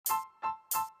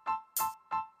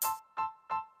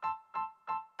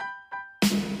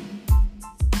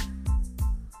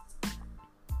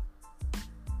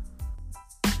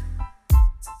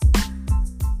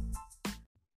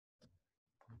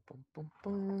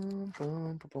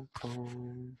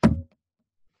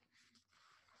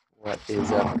What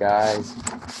is up, guys?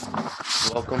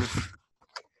 Welcome.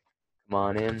 Come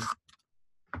on in.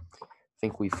 I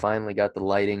think we finally got the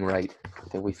lighting right. I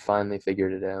think we finally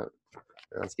figured it out.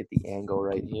 Let's get the angle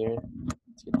right here.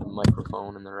 Let's get the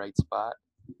microphone in the right spot.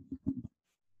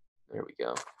 There we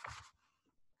go.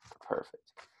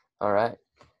 Perfect. All right.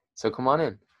 So come on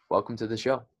in. Welcome to the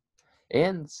show.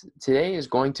 And today is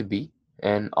going to be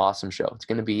an awesome show. It's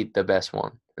going to be the best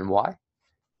one. And why?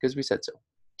 Because we said so.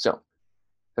 So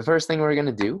the first thing we're going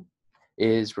to do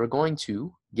is we're going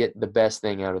to get the best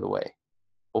thing out of the way.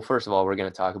 Well, first of all, we're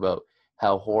going to talk about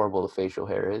how horrible the facial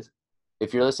hair is.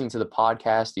 If you're listening to the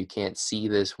podcast, you can't see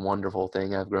this wonderful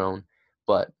thing I've grown,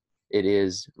 but it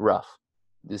is rough.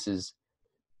 This is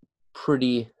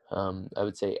pretty, I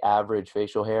would say, average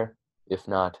facial hair, if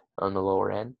not on the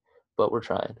lower end, but we're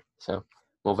trying. So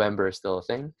Movember is still a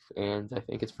thing, and I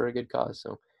think it's for a good cause,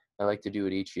 so I like to do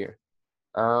it each year.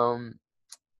 We're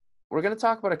going to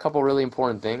talk about a couple really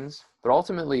important things, but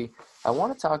ultimately, I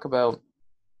want to talk about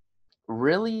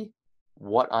really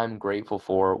what I'm grateful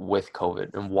for with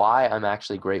COVID and why I'm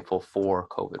actually grateful for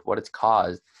COVID. What it's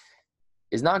caused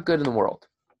is not good in the world.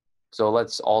 So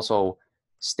let's also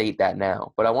state that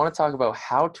now. But I want to talk about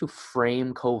how to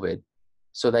frame COVID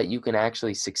so that you can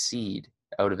actually succeed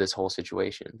out of this whole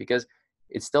situation, because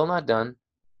it's still not done.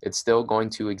 It's still going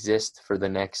to exist for the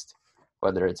next,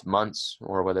 whether it's months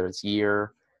or whether it's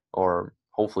year, or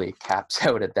hopefully it caps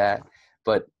out at that.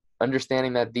 But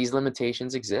understanding that these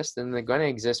limitations exist and they're going to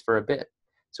exist for a bit.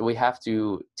 So we have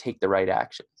to take the right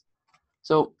actions.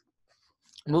 So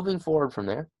moving forward from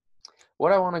there,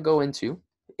 what I want to go into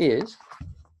is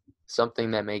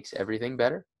something that makes everything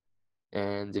better.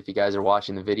 And if you guys are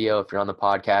watching the video, if you're on the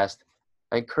podcast,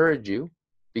 I encourage you,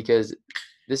 because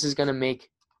this is going to make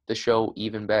the show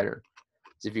even better.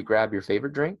 So if you grab your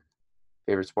favorite drink,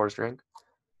 favorite sports drink,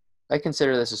 I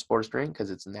consider this a sports drink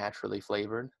because it's naturally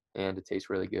flavored and it tastes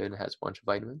really good and has a bunch of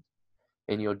vitamins.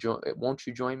 And won't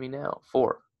you join me now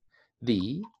for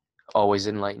the always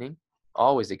enlightening,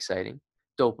 always exciting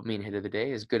dopamine hit of the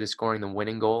day, as good as scoring the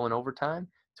winning goal in overtime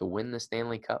to win the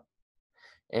Stanley Cup.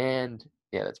 And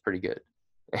yeah, that's pretty good.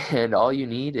 And all you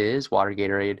need is water,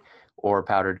 Gatorade, or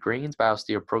powdered greens,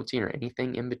 BioSteel protein, or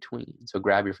anything in between. So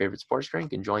grab your favorite sports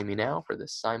drink and join me now for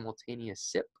this simultaneous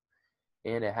sip.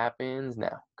 And it happens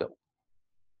now. Go.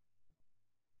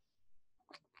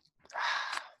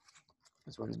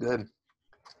 This one's good.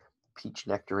 Peach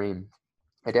nectarine.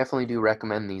 I definitely do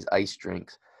recommend these ice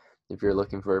drinks if you're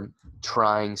looking for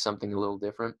trying something a little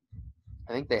different.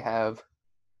 I think they have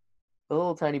a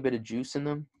little tiny bit of juice in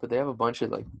them, but they have a bunch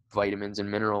of like vitamins and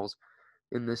minerals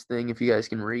in this thing. If you guys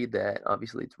can read that,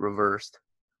 obviously it's reversed,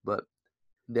 but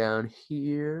down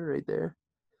here, right there,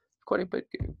 quite a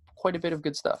bit of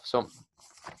good stuff. So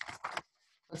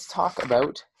let's talk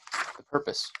about the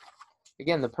purpose.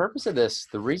 Again, the purpose of this,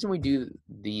 the reason we do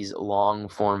these long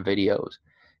form videos,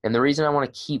 and the reason I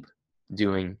want to keep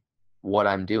doing what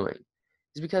I'm doing,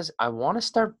 is because I want to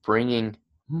start bringing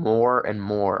more and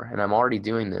more, and I'm already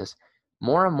doing this,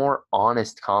 more and more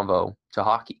honest convo to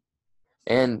hockey,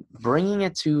 and bringing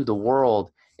it to the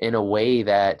world in a way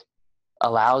that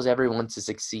allows everyone to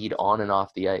succeed on and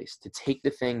off the ice, to take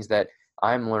the things that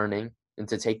I'm learning and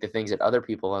to take the things that other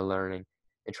people are learning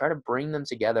and try to bring them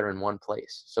together in one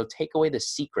place. So take away the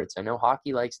secrets. I know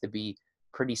hockey likes to be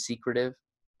pretty secretive,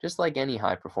 just like any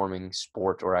high-performing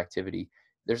sport or activity.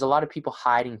 There's a lot of people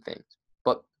hiding things,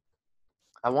 but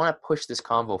I want to push this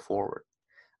convo forward.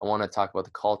 I want to talk about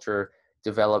the culture,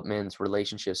 development,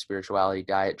 relationships, spirituality,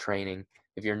 diet, training.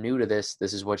 If you're new to this,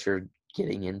 this is what you're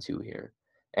getting into here.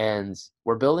 And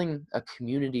we're building a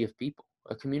community of people,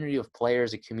 a community of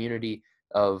players, a community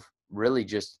of really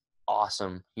just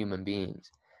awesome human beings.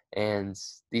 And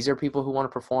these are people who want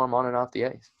to perform on and off the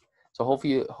ice. So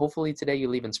hopefully today you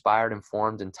leave inspired,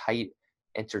 informed, and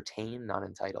entertained, not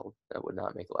entitled. That would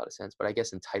not make a lot of sense, but I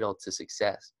guess entitled to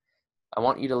success. I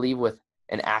want you to leave with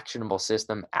an actionable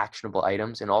system, actionable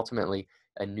items, and ultimately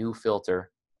a new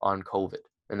filter on COVID.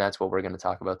 And that's what we're going to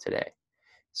talk about today.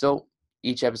 So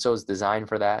each episode is designed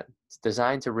for that. It's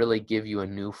designed to really give you a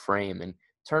new frame and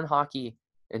turn hockey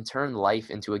and turn life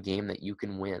into a game that you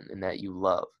can win and that you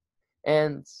love.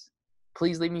 And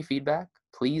please leave me feedback.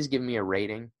 Please give me a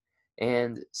rating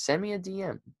and send me a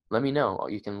DM. Let me know.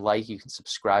 You can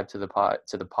subscribe to the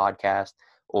podcast,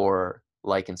 or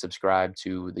like and subscribe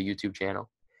to the YouTube channel,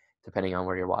 depending on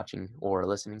where you're watching or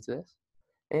listening to this.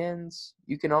 And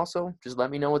you can also just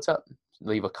let me know what's up.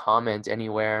 Leave a comment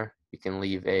anywhere. You can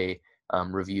leave a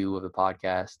review of the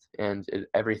podcast, and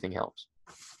everything helps.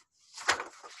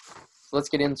 So let's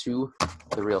get into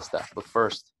the real stuff. But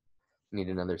first, I need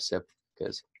another sip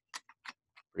because I'm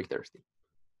pretty thirsty.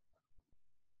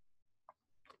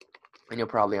 And you'll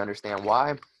probably understand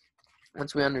why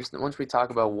once we talk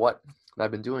about what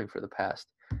I've been doing for the past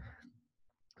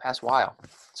while.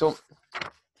 So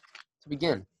to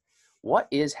begin, what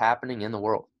is happening in the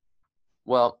world?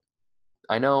 Well,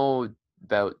 I know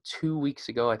about 2 weeks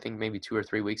ago, I think maybe 2 or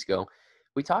 3 weeks ago,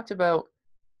 we talked about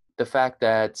the fact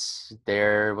that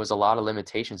there was a lot of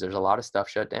limitations. There's a lot of stuff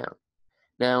shut down.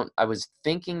 Now, I was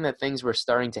thinking that things were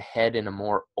starting to head in a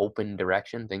more open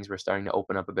direction. Things were starting to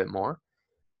open up a bit more,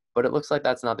 but it looks like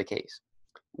that's not the case.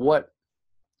 What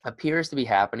appears to be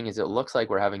happening is it looks like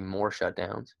we're having more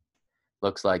shutdowns.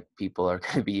 Looks like people are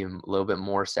going to be a little bit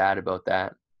more sad about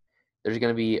that. There's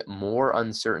going to be more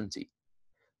uncertainty.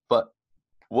 But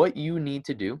what you need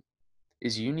to do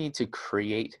is you need to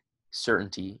create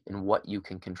certainty in what you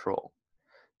can control.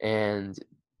 And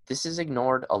this is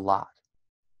ignored a lot.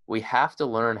 We have to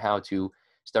learn how to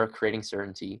start creating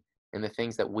certainty in the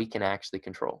things that we can actually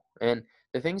control. And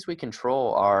the things we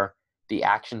control are the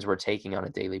actions we're taking on a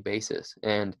daily basis.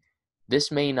 And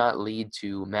this may not lead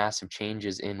to massive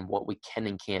changes in what we can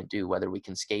and can't do, whether we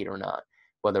can skate or not,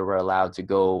 whether we're allowed to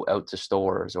go out to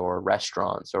stores or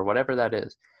restaurants or whatever that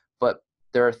is. But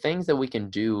there are things that we can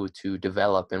do to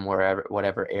develop in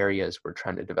whatever areas we're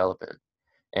trying to develop in.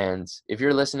 And if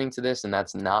you're listening to this and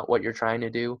that's not what you're trying to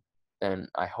do, then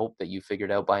I hope that you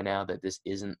figured out by now that this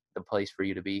isn't the place for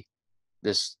you to be.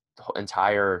 This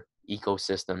entire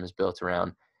ecosystem is built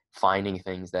around finding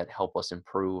things that help us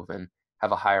improve and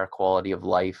have a higher quality of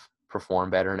life, perform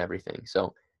better and everything.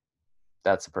 So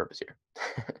that's the purpose here.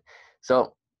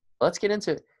 So let's get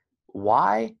into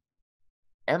why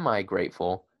am I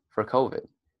grateful for COVID,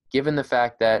 given the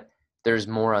fact that there's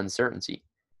more uncertainty?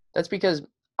 That's because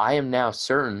I am now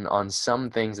certain on some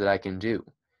things that I can do,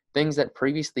 things that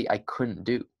previously I couldn't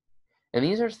do. And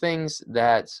these are things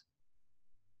that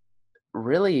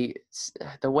really,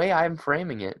 the way I'm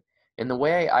framing it and the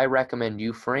way I recommend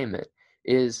you frame it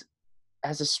is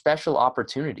as a special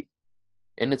opportunity.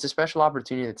 And it's a special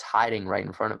opportunity that's hiding right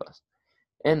in front of us.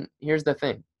 And here's the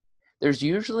thing. There's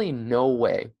usually no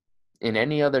way in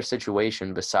any other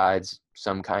situation besides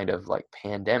some kind of like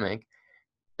pandemic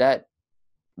that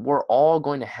we're all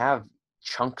going to have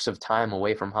chunks of time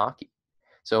away from hockey.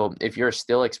 So if you're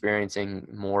still experiencing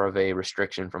more of a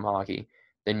restriction from hockey,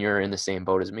 then you're in the same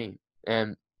boat as me.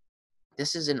 And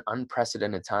this is an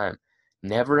unprecedented time.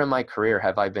 Never in my career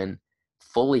have I been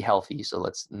fully healthy, so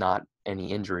let's not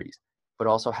any injuries, but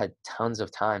also had tons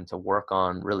of time to work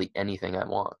on really anything I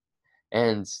want.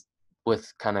 And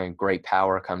with kind of great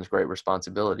power comes great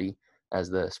responsibility, as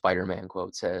the Spider-Man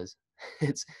quote says.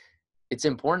 It's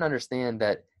important to understand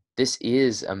that this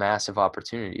is a massive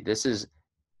opportunity.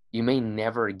 You may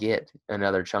never get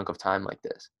another chunk of time like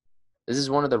this. This is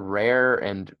one of the rare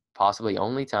and possibly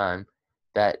only time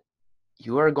that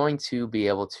you are going to be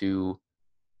able to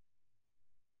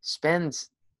spend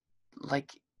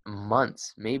like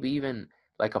months, maybe even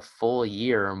like a full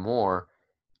year or more,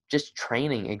 just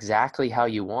training exactly how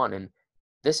you want. And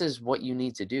this is what you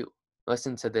need to do.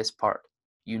 Listen to this part.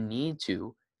 You need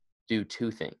to do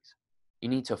two things. You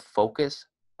need to focus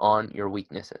on your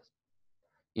weaknesses.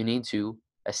 You need to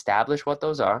establish what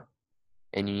those are,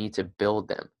 and you need to build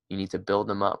them. You need to build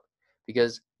them up.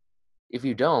 Because if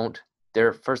you don't,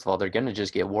 first of all, they're going to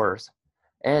just get worse.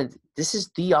 And this is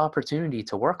the opportunity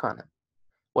to work on them.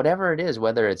 Whatever it is,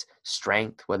 whether it's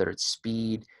strength, whether it's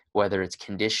speed, whether it's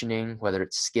conditioning, whether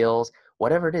it's skills,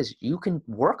 whatever it is, you can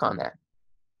work on that.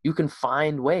 You can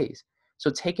find ways. So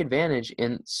take advantage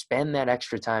and spend that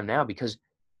extra time now, because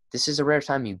this is a rare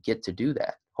time you get to do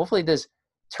that. Hopefully this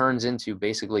turns into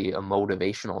basically a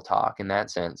motivational talk in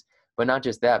that sense, but not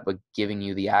just that, but giving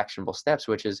you the actionable steps,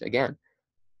 which is, again,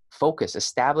 focus,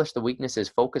 establish the weaknesses,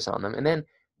 focus on them, and then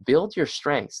build your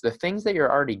strengths, the things that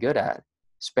you're already good at.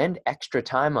 Spend extra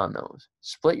time on those.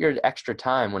 Split your extra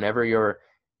time whenever you're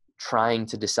trying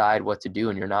to decide what to do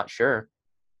and you're not sure.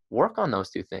 Work on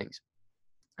those two things.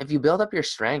 If you build up your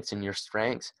strengths and your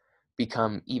strengths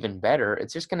become even better,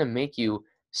 it's just going to make you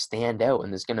stand out,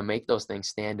 and it's going to make those things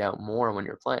stand out more when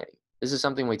you're playing. This is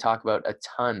something we talk about a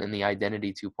ton in the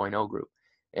Identity 2.0 group.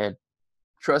 And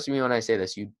trust me when I say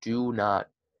this, you do not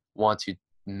want to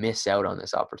miss out on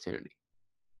this opportunity.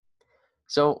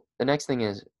 So the next thing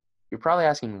is, you're probably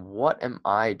asking, what am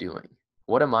I doing?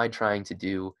 What am I trying to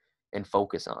do and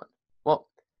focus on? Well,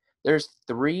 there's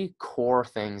 3 core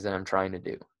things that I'm trying to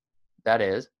do. That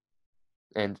is,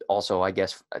 and also I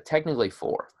guess technically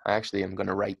 4. I actually am going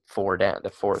to write 4 down, the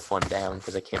 4th one down,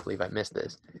 because I can't believe I missed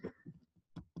this.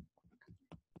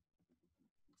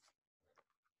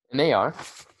 And they are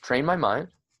train my mind.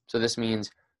 So this means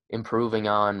improving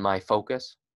on my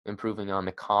focus, improving on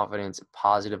the confidence,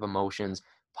 positive emotions,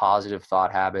 positive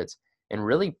thought habits, and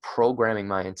really programming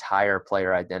my entire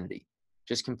player identity,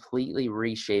 just completely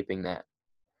reshaping that.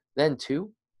 Then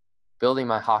two, building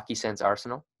my hockey sense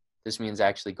arsenal. This means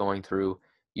actually going through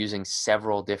using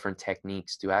several different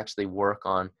techniques to actually work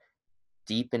on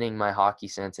deepening my hockey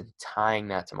sense and tying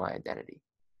that to my identity.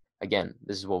 Again,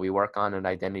 this is what we work on in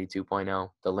Identity 2.0.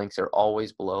 The links are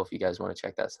always below if you guys want to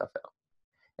check that stuff out.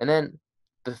 And then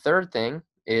the third thing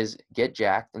is get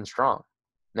jacked and strong.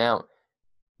 Now,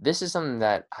 this is something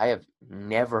that I have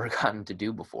never gotten to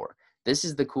do before. This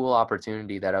is the cool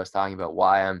opportunity that I was talking about,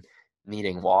 why I'm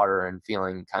needing water and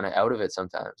feeling kind of out of it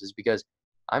sometimes, is because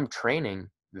I'm training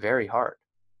very hard.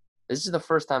 This is the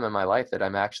first time in my life that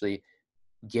I'm actually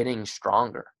getting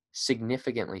stronger,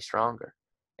 significantly stronger.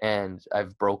 And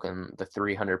I've broken the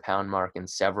 300-pound mark in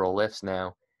several lifts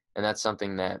now. And that's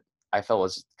something that I felt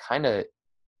was kind of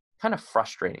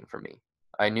frustrating for me.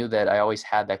 I knew that I always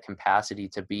had that capacity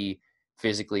to be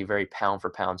physically very pound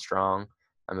for pound strong.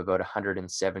 I'm about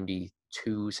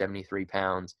 172, 73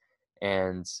 pounds.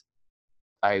 And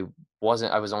I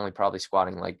I was only probably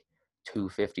squatting like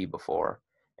 250 before.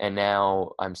 And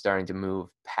now I'm starting to move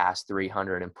past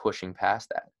 300 and pushing past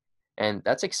that. And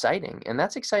that's exciting. And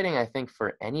that's exciting, I think,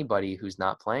 for anybody who's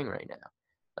not playing right now.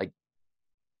 Like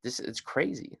it's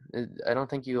crazy. I don't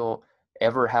think you'll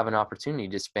ever have an opportunity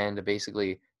to spend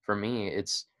basically, for me,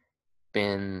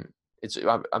 been,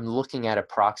 I'm looking at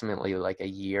approximately like a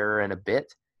year and a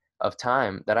bit of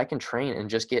time that I can train and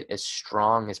just get as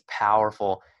strong, as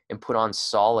powerful, and put on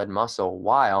solid muscle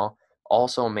while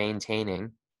also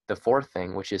maintaining the fourth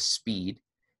thing, which is speed,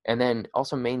 and then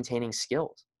also maintaining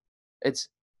skills. It's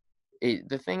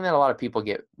the thing that a lot of people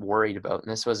get worried about,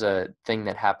 and this was a thing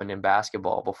that happened in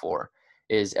basketball before,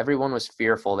 is everyone was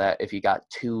fearful that if you got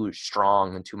too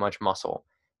strong and too much muscle,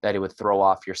 that it would throw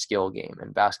off your skill game.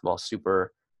 And basketball is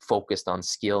super focused on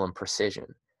skill and precision,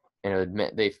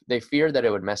 and they feared that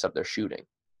it would mess up their shooting.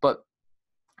 But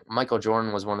Michael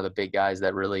Jordan was one of the big guys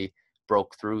that really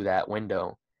broke through that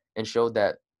window and showed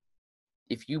that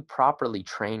if you properly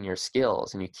train your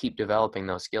skills and you keep developing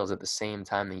those skills at the same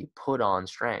time that you put on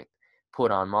strength,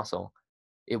 put on muscle,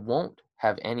 it won't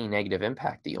have any negative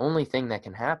impact. The only thing that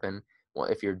can happen, well,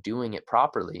 if you're doing it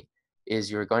properly, is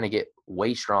you're going to get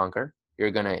way stronger.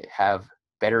 You're going to have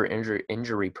better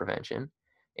injury prevention,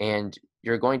 and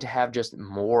you're going to have just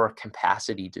more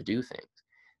capacity to do things.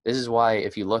 This is why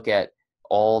if you look at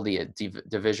all the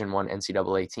Division I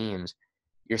NCAA teams,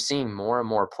 you're seeing more and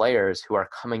more players who are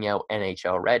coming out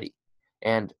NHL ready.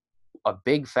 And a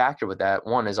big factor with that,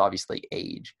 one is obviously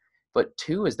age, but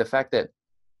two is the fact that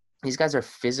these guys are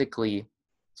physically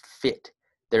fit.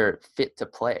 They're fit to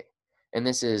play. And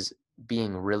this is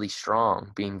being really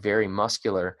strong, being very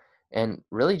muscular, and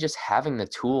really just having the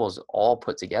tools all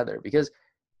put together. Because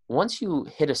once you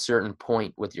hit a certain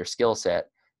point with your skill set,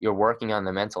 you're working on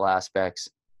the mental aspects,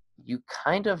 you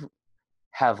kind of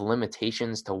have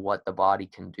limitations to what the body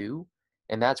can do.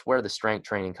 And that's where the strength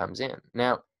training comes in.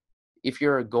 Now, if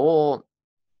your goal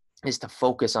is to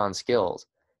focus on skills,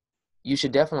 you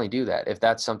should definitely do that if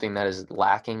that's something that is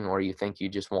lacking or you think you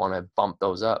just want to bump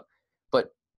those up.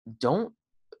 But don't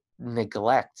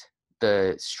neglect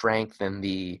the strength and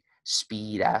the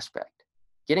speed aspect.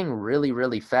 Getting really,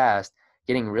 really fast,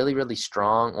 getting really, really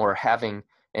strong, or having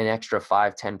an extra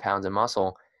 5-10 pounds of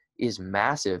muscle is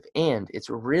massive, and it's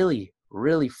really,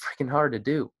 really freaking hard to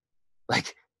do.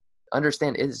 Like,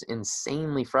 understand, it is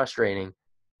insanely frustrating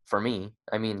for me.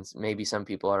 I mean, maybe some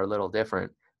people are a little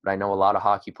different, but I know a lot of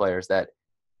hockey players that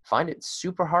find it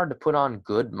super hard to put on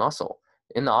good muscle.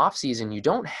 In the off season, you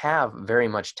don't have very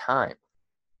much time.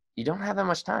 You don't have that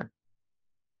much time.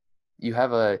 You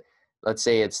have let's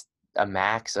say it's a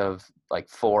max of like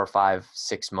 4, 5,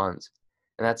 6 months,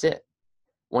 and that's it.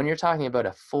 When you're talking about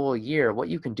a full year, what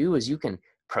you can do is you can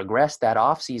progress that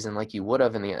off season like you would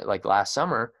have in the like last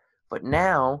summer, but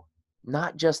now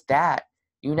not just that,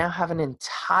 you now have an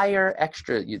entire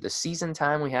extra the season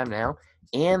time we have now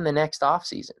and the next off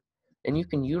season, and you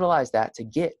can utilize that to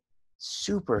get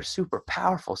super, super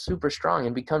powerful, super strong,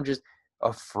 and become just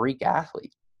a freak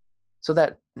athlete. So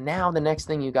that now the next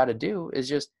thing you got to do is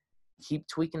just keep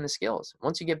tweaking the skills.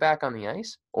 Once you get back on the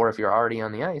ice, or if you're already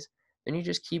on the ice, then you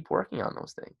just keep working on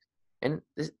those things. And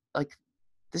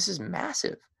this is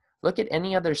massive. Look at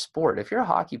any other sport. If you're a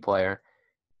hockey player,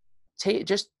 take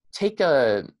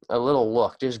a little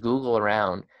look. Just Google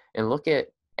around and look at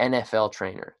NFL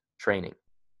training.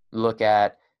 Look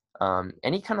at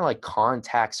any kind of like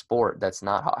contact sport that's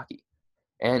not hockey.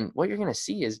 And what you're going to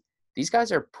see is these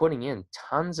guys are putting in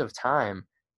tons of time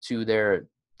to their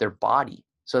body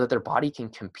so that their body can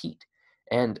compete.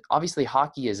 And obviously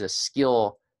hockey is a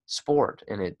skill sport,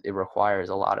 and it requires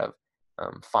a lot of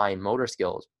fine motor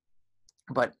skills.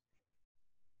 But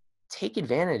take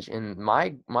advantage, and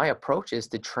my approach is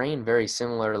to train very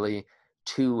similarly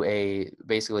to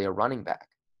basically a running back.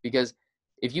 Because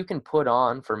if you can put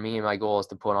on, for me, my goal is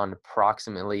to put on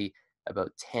approximately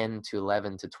about 10 to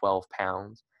 11 to 12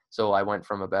 pounds. So I went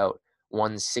from about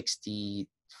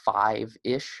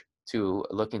 165-ish to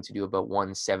looking to do about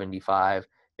 175,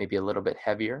 maybe a little bit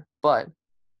heavier, but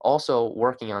also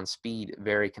working on speed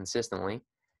very consistently,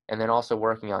 and then also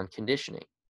working on conditioning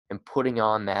and putting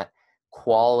on that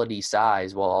quality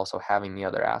size while also having the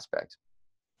other aspects.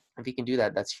 If you can do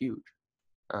that, that's huge.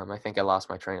 I think I lost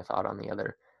my train of thought on the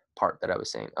other part that I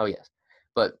was saying. Oh, yes.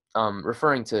 But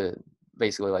referring to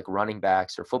basically like running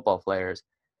backs or football players,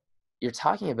 you're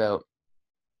talking about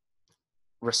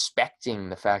respecting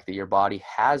the fact that your body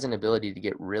has an ability to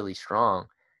get really strong.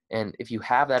 And if you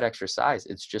have that exercise,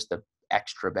 it's just an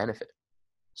extra benefit.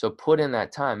 So put in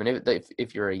that time. And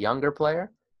if you're a younger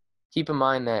player, keep in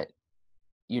mind that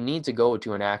you need to go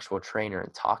to an actual trainer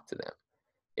and talk to them.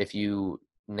 If you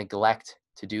neglect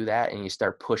to do that and you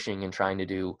start pushing and trying to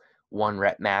do 1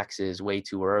 rep maxes way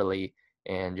too early,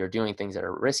 and you're doing things that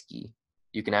are risky,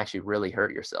 you can actually really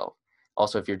hurt yourself.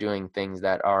 Also, if you're doing things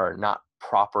that are not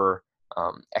proper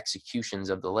executions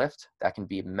of the lift, that can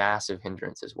be a massive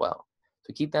hindrance as well.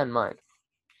 So keep that in mind.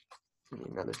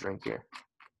 Need another drink here.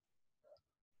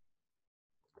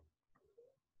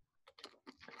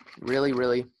 Really,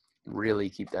 really, really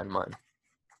keep that in mind.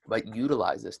 But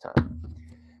utilize this time.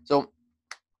 So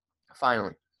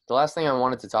finally, the last thing I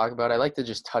wanted to talk about, I like to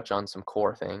just touch on some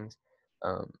core things.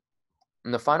 And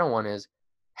the final one is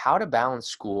how to balance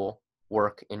school,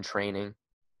 work, and training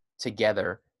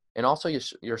together, and also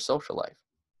your social life.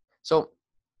 So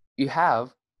you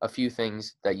have a few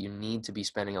things that you need to be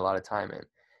spending a lot of time in.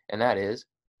 And that is,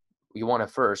 you want to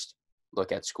first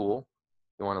look at school,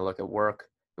 you want to look at work,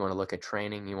 you want to look at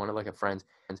training, you want to look at friends,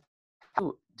 and how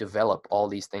to develop all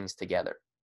these things together.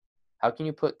 How can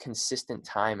you put consistent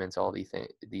time into all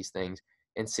these things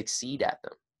and succeed at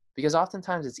them? Because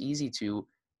oftentimes it's easy to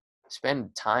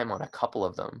spend time on a couple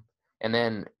of them and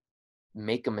then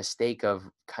make a mistake of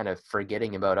kind of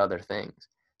forgetting about other things.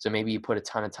 So maybe you put a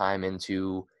ton of time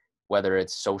into whether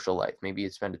it's social life, maybe you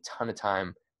spend a ton of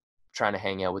time trying to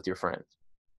hang out with your friends,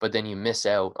 but then you miss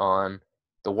out on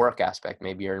the work aspect.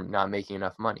 Maybe you're not making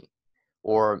enough money,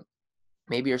 or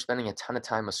maybe you're spending a ton of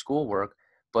time with schoolwork,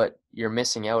 but you're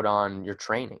missing out on your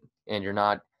training and you're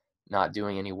not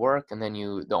doing any work. And then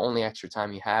the only extra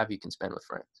time you have, you can spend with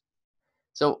friends.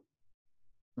 So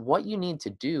what you need to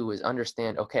do is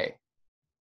understand, okay,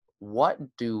 what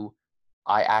do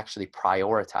I actually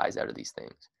prioritize out of these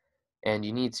things? And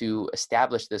you need to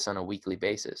establish this on a weekly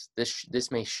basis.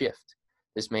 This may shift.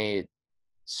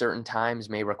 Certain times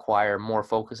may require more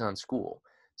focus on school.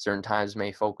 Certain times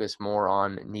may focus more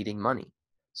on needing money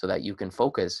so that you can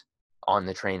focus on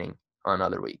the training on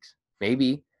other weeks.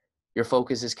 Maybe your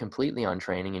focus is completely on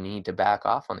training and you need to back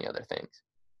off on the other things.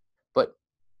 But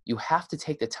you have to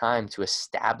take the time to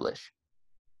establish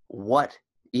what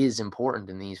is important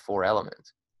in these 4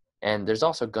 elements. And there's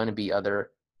also going to be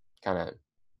other kind of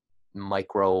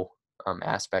micro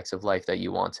aspects of life that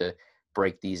you want to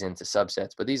break these into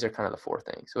subsets, but these are kind of the 4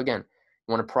 things. So again,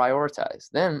 you want to prioritize.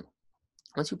 Then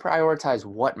once you prioritize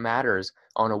what matters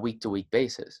on a week-to-week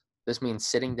basis, this means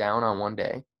sitting down on one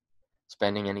day,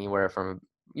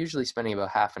 usually spending about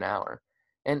half an hour,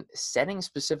 and setting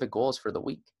specific goals for the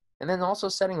week. And then also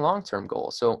setting long-term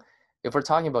goals. So if we're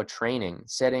talking about training,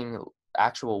 setting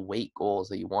actual weight goals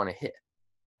that you want to hit.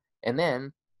 And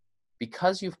then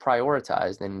because you've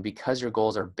prioritized and because your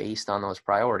goals are based on those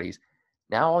priorities,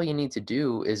 now all you need to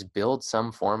do is build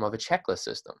some form of a checklist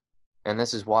system. And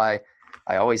this is why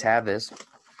I always have this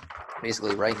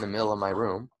basically right in the middle of my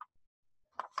room.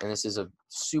 And this is a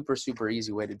super, super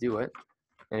easy way to do it.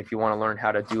 And if you want to learn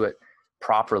how to do it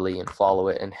properly and follow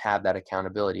it and have that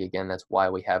accountability, again, that's why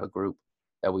we have a group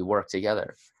that we work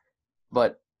together.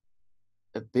 But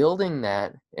building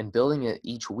that and building it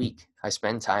each week, I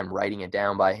spend time writing it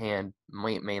down by hand,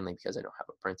 mainly because I don't have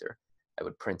a printer. I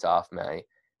would print off my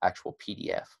actual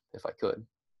PDF if I could.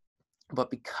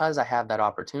 But because I have that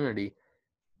opportunity,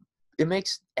 it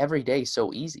makes every day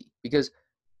so easy, because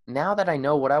now that I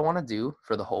know what I want to do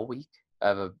for the whole week, I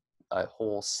have a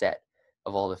whole set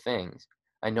of all the things.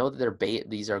 I know that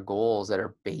these are goals that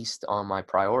are based on my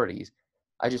priorities.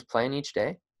 I just plan each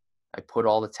day. I put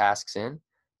all the tasks in.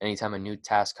 Anytime a new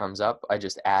task comes up, I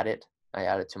just add it. I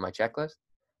add it to my checklist,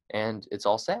 and it's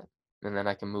all set. And then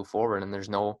I can move forward, and there's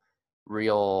no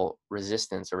real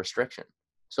resistance or restriction.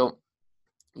 So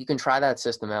you can try that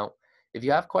system out. If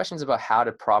you have questions about how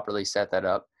to properly set that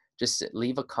up, just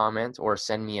leave a comment or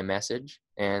send me a message,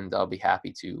 and I'll be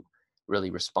happy to really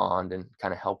respond and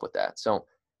kind of help with that. So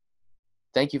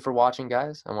thank you for watching,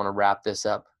 guys. I want to wrap this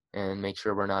up and make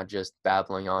sure we're not just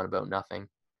babbling on about nothing.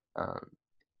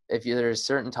 If there's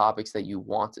certain topics that you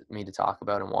want me to talk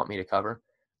about and want me to cover,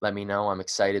 let me know. I'm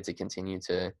excited to continue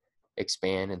to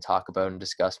expand and talk about and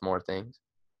discuss more things.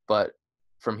 But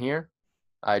from here,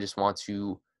 I just want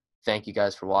to thank you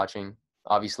guys for watching.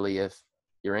 Obviously, if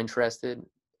you're interested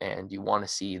and you want to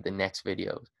see the next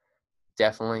videos,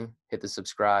 definitely hit the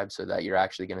subscribe so that you're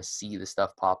actually going to see the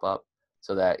stuff pop up,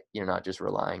 so that you're not just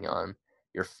relying on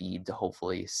your feed to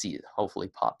hopefully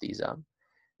pop these up.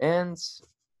 And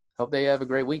hope they have a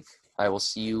great week. I will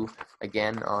see you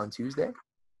again on Tuesday,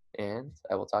 and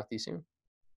I will talk to you soon.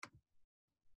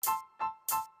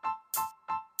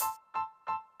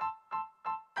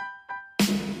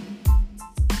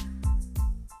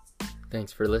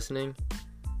 Thanks for listening,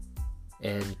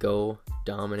 and go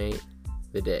dominate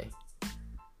the day.